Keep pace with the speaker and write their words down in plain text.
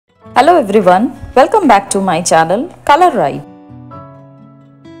Hello everyone, welcome back to my channel Color Ride.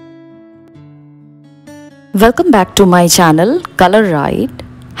 Welcome back to my channel Color Ride.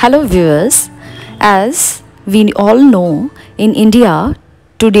 Hello viewers, as we all know, in India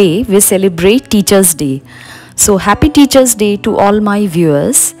today we celebrate Teachers Day. So happy Teachers Day to all my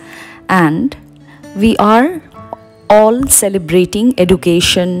viewers, and we are all celebrating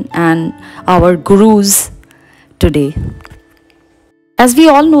education and our gurus today. As we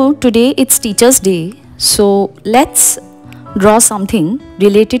all know, today it's Teachers Day, so let's draw something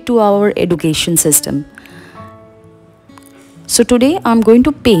related to our education system. So today I'm going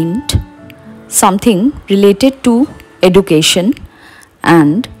to paint something related to education,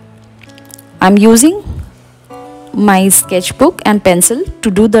 and I'm using my sketchbook and pencil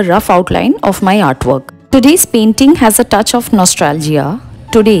to do the rough outline of my artwork. Today's painting has a touch of nostalgia.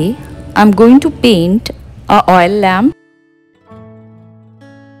 Today I'm going to paint a oil lamp.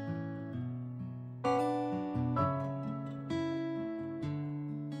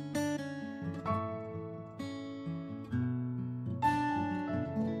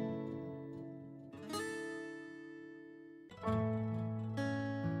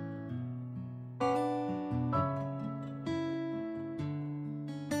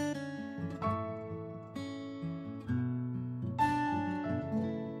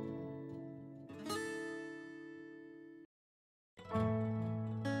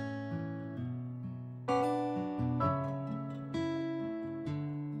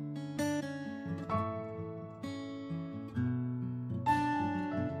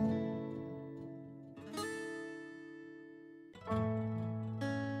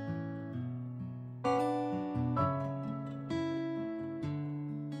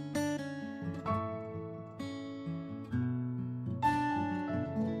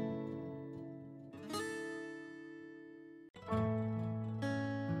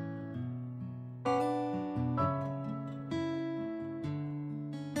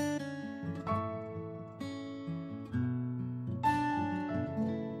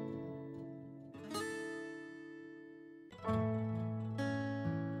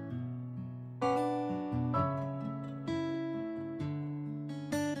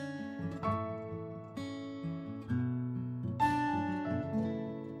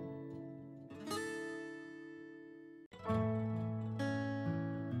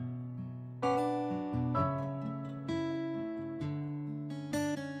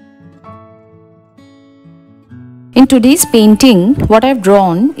 In today's painting, what I've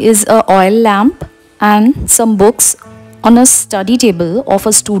drawn is a oil lamp and some books on a study table of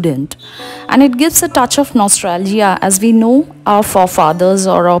a student, and it gives a touch of nostalgia, as we know our forefathers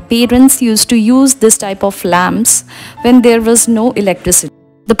or our parents used to use this type of lamps when there was no electricity.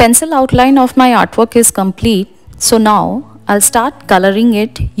 The pencil outline of my artwork is complete, so now I'll start coloring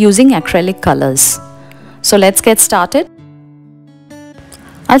it using acrylic colors. So let's get started.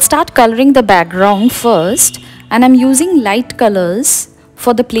 I'll start coloring the background first, and I'm using light colors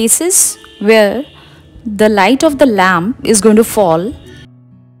for the places where the light of the lamp is going to fall.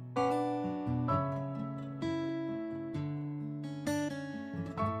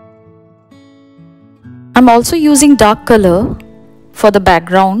 I'm also using dark color for the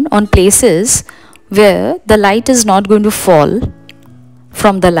background on places where the light is not going to fall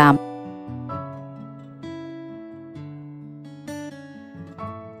from the lamp.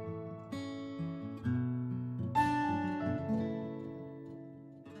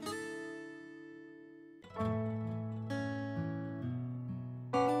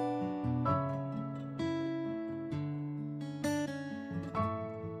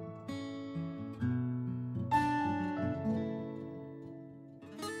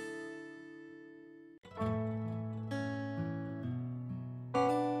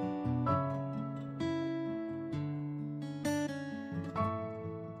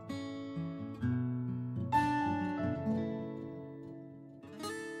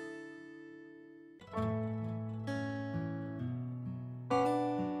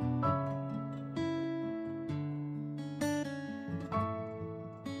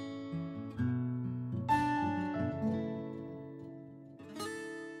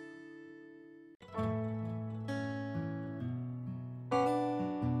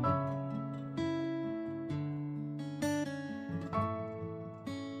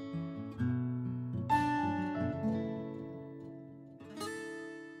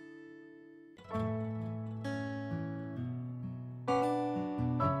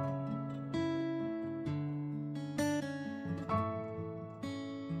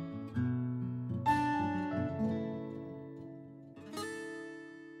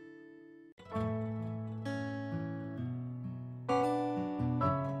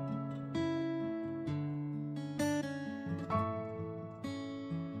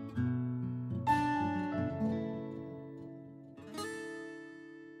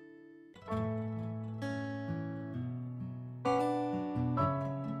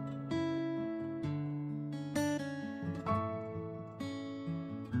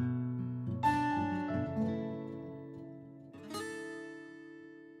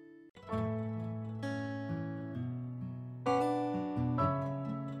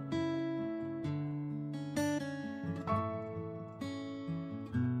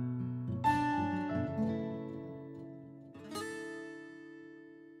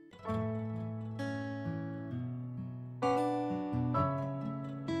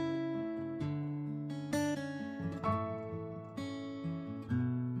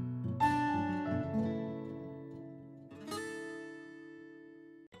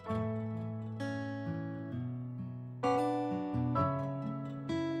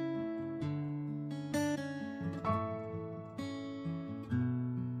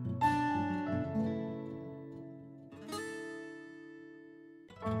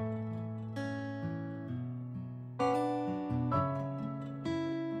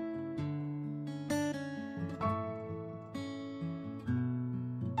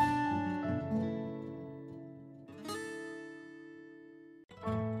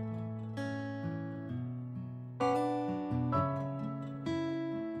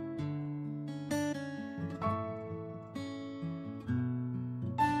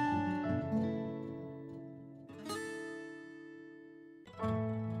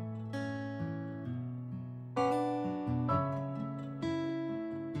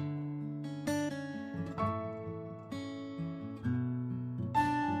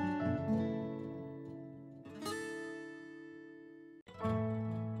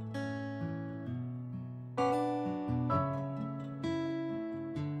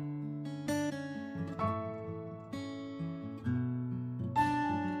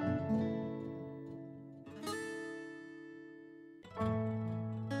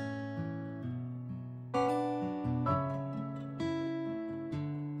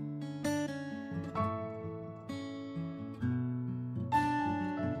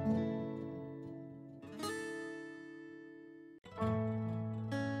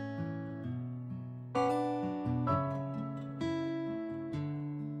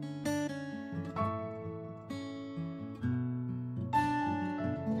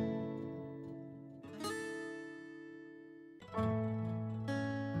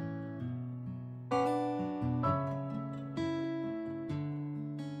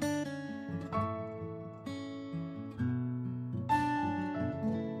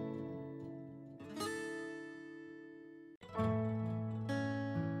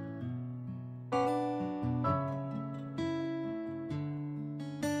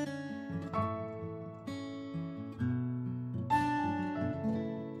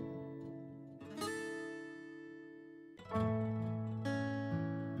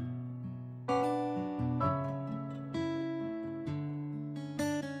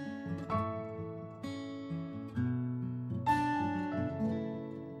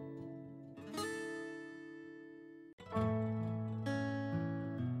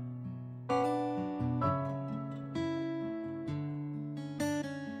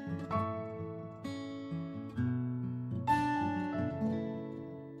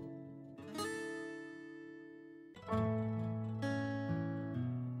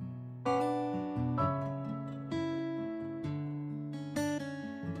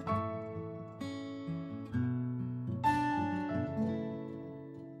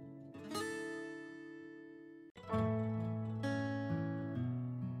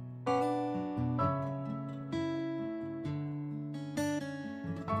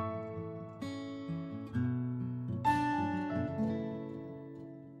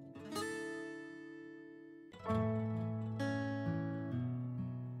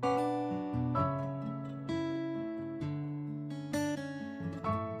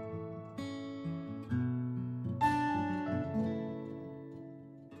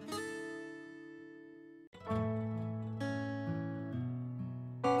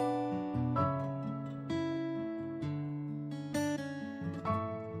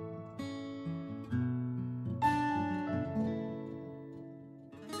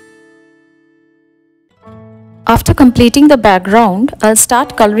 After completing the background, I'll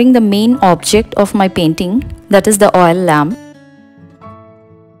start coloring the main object of my painting, that is the oil lamp.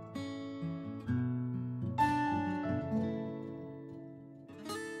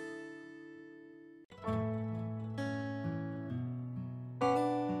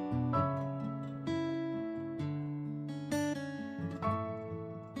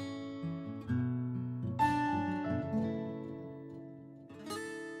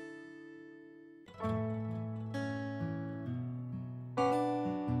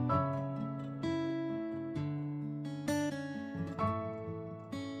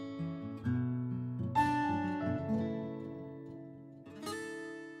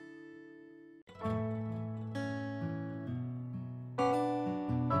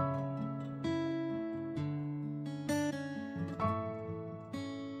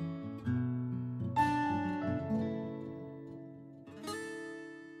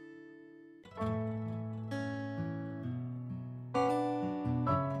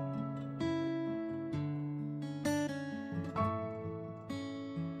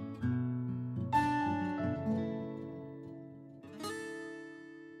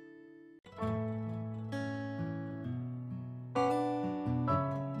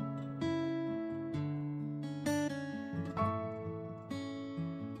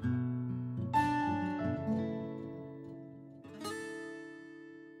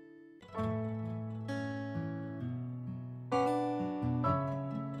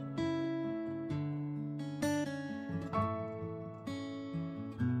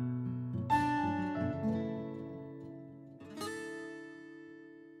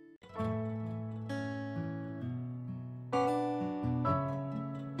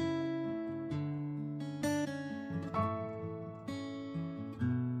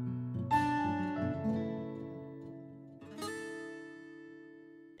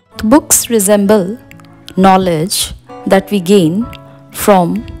 Books resemble knowledge that we gain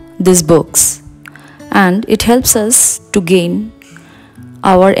from these books, and it helps us to gain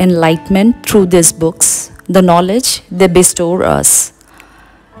our enlightenment through these books, the knowledge they bestow us.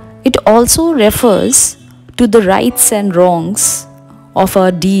 It also refers to the rights and wrongs of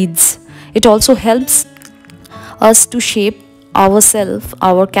our deeds. It also helps us to shape ourselves,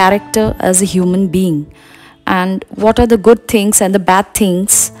 our character as a human being, and what are the good things and the bad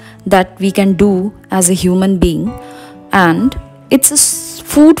things that we can do as a human being. And it's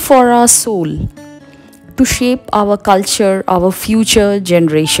food for our soul to shape our culture, our future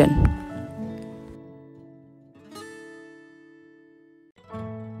generation.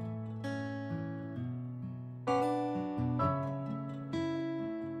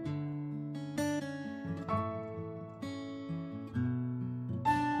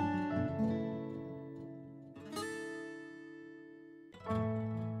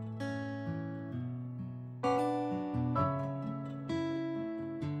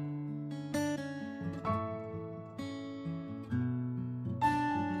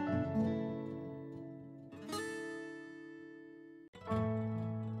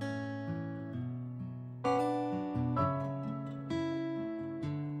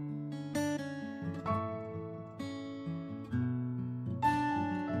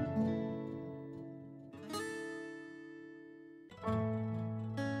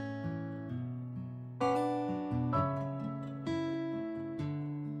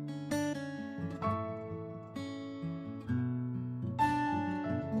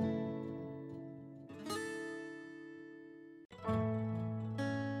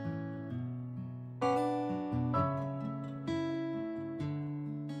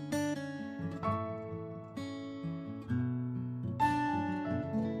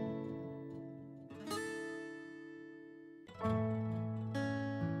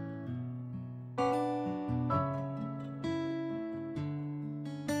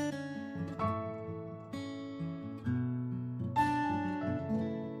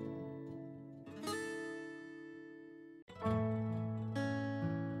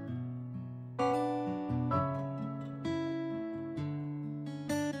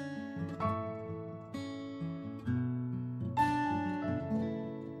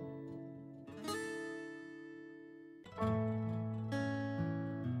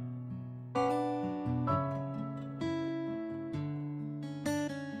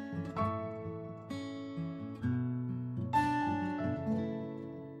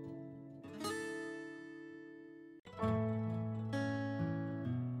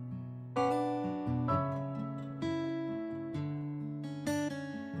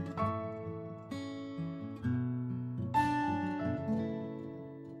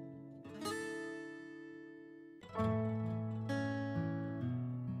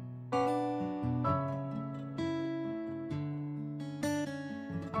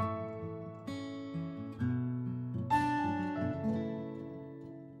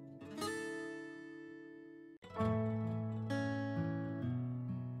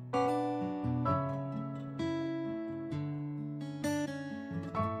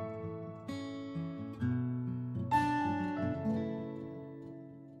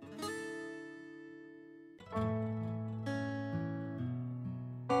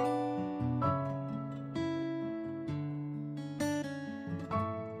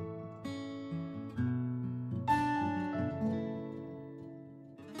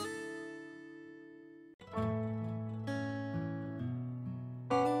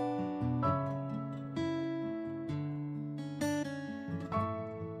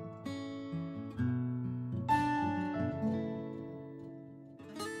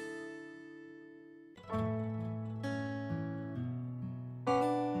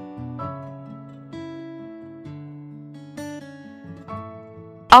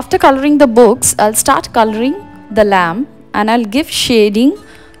 After coloring the books, I'll start coloring the lamp and I'll give shading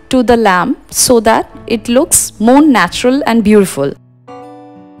to the lamp so that it looks more natural and beautiful.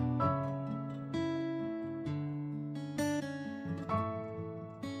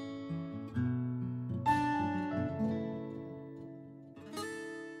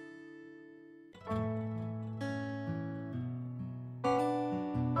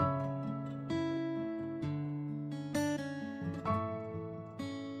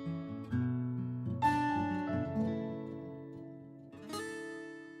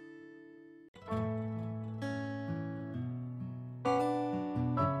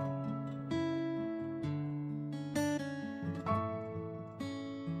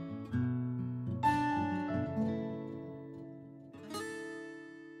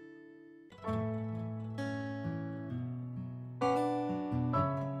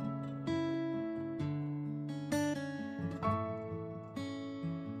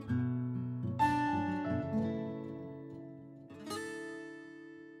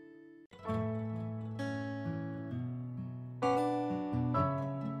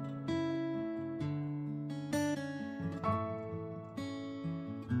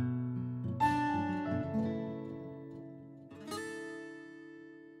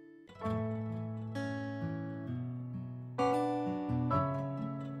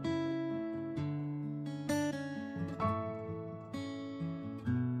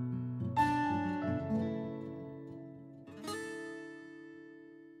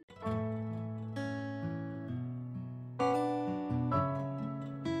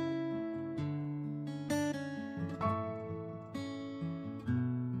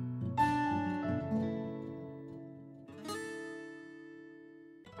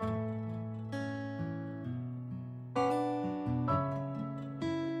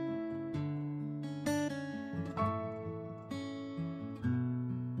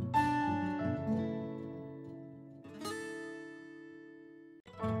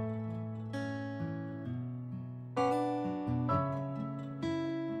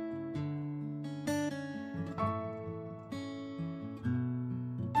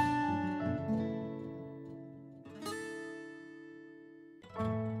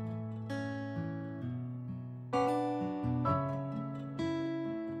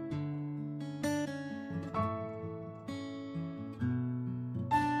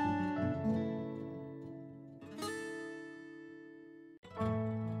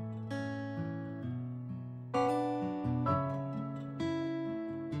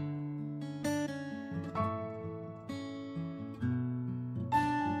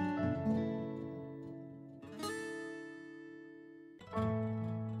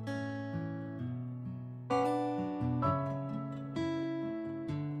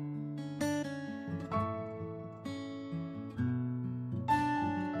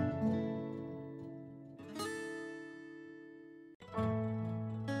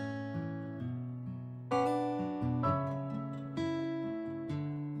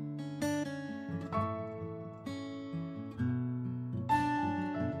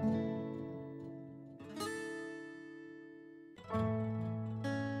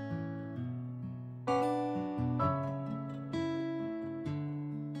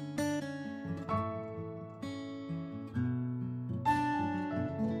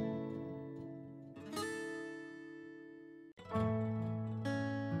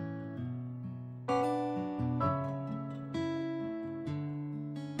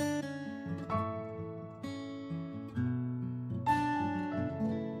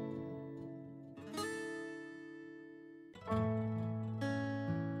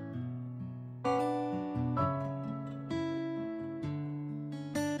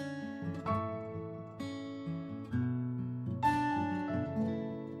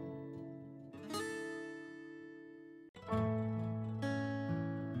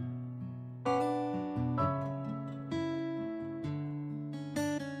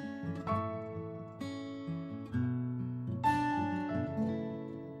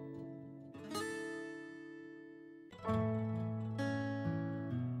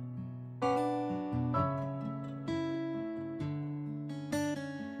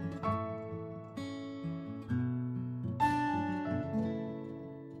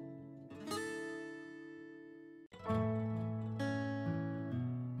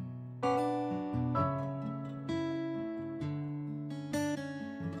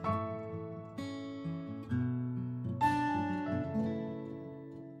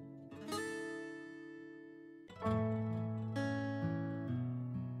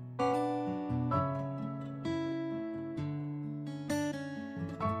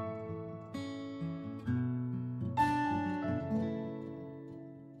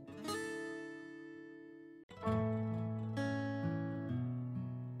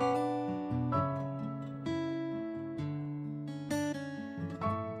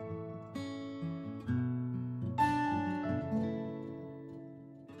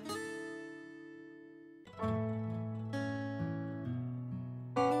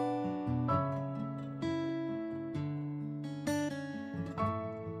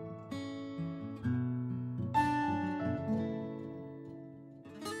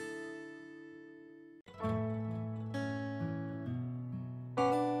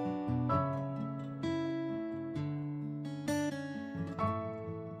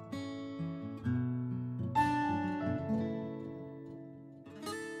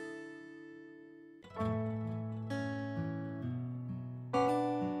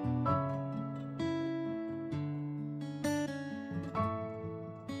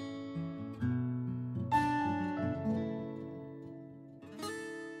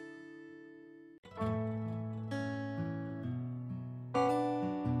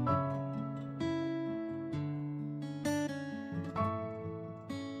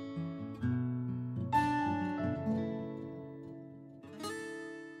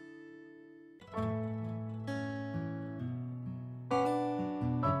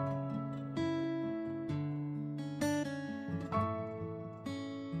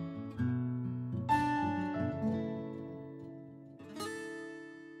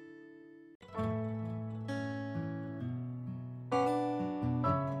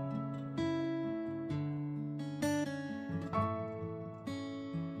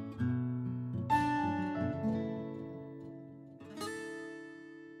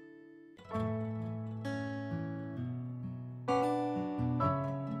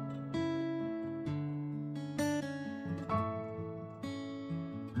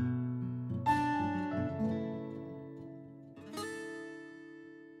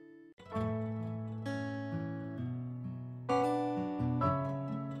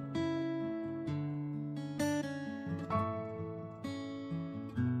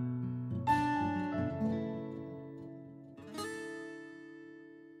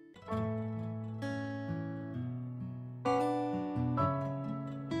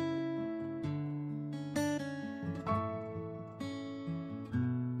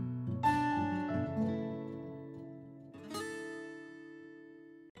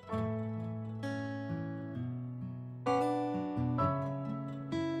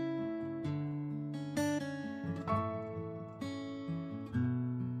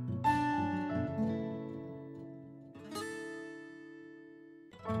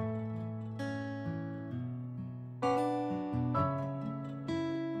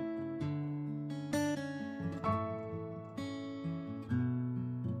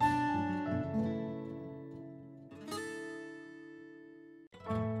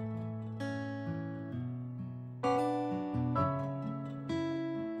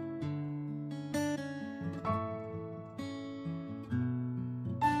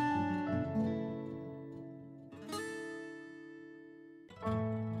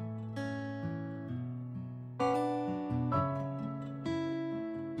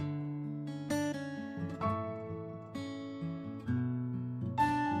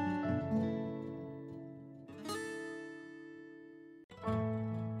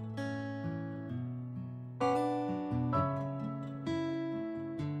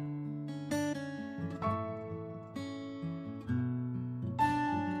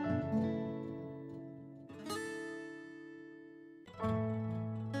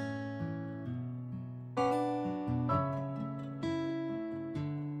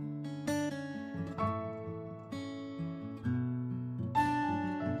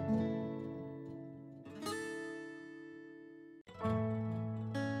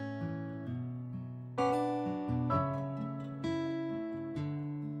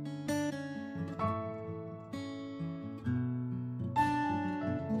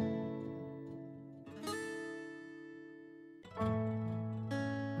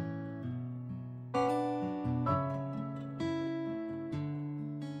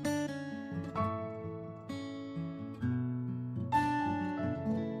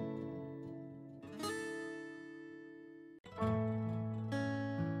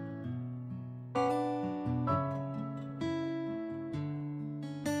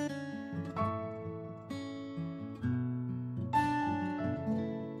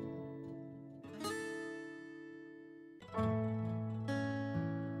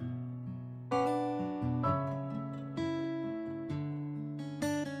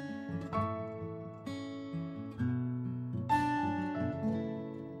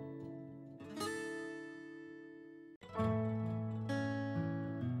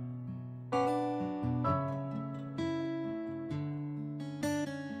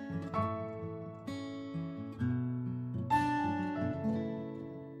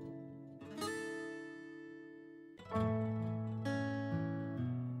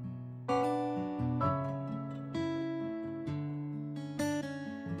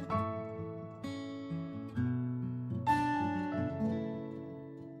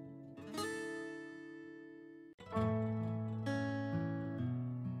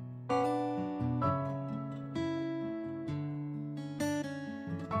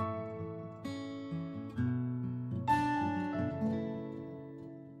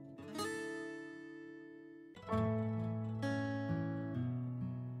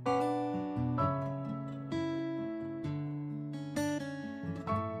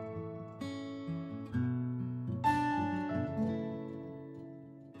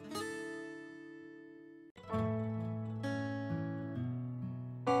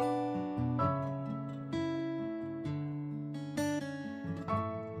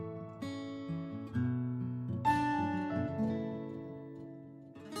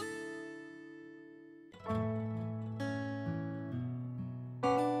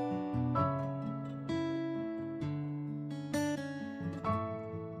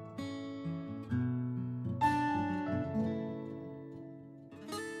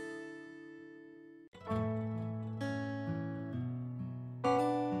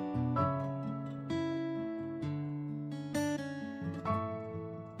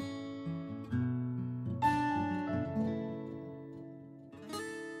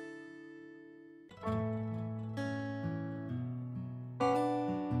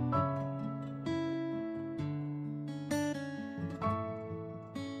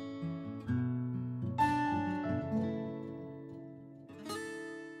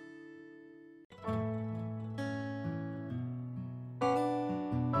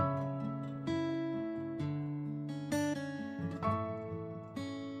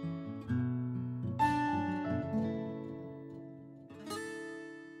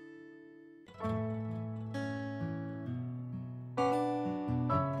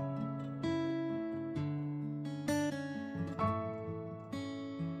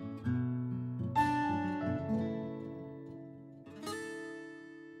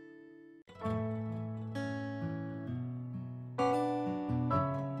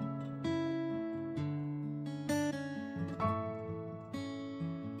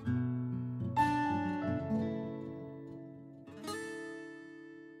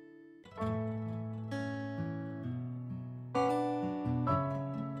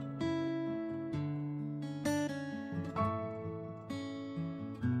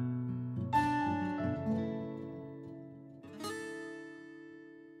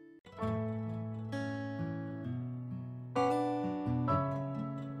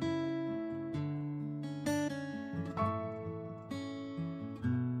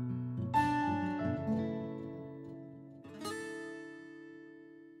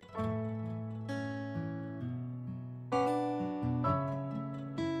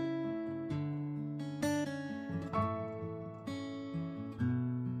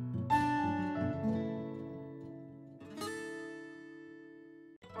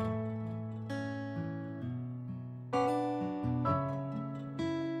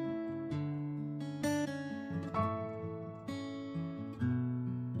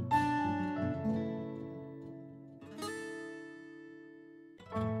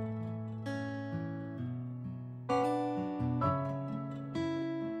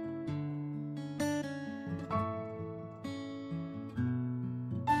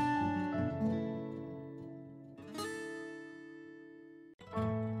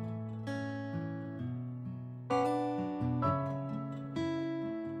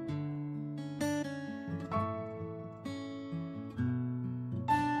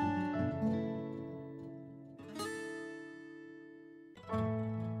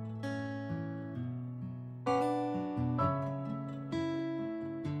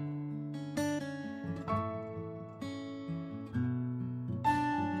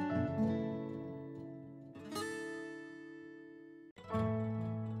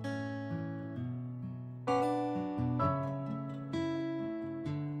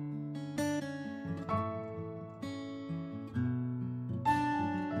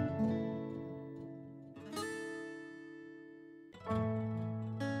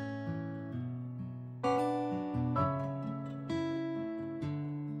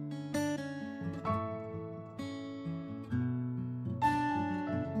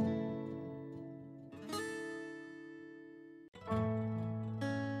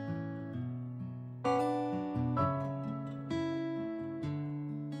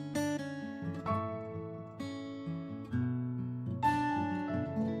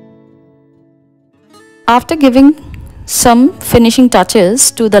 After giving some finishing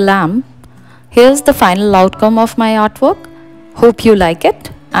touches to the lamp, here's the final outcome of my artwork. Hope you like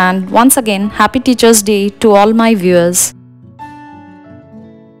it. And once again, Happy Teacher's Day to all my viewers.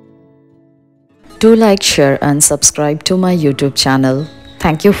 Do like, share and subscribe to my YouTube channel.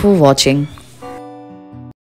 Thank you for watching.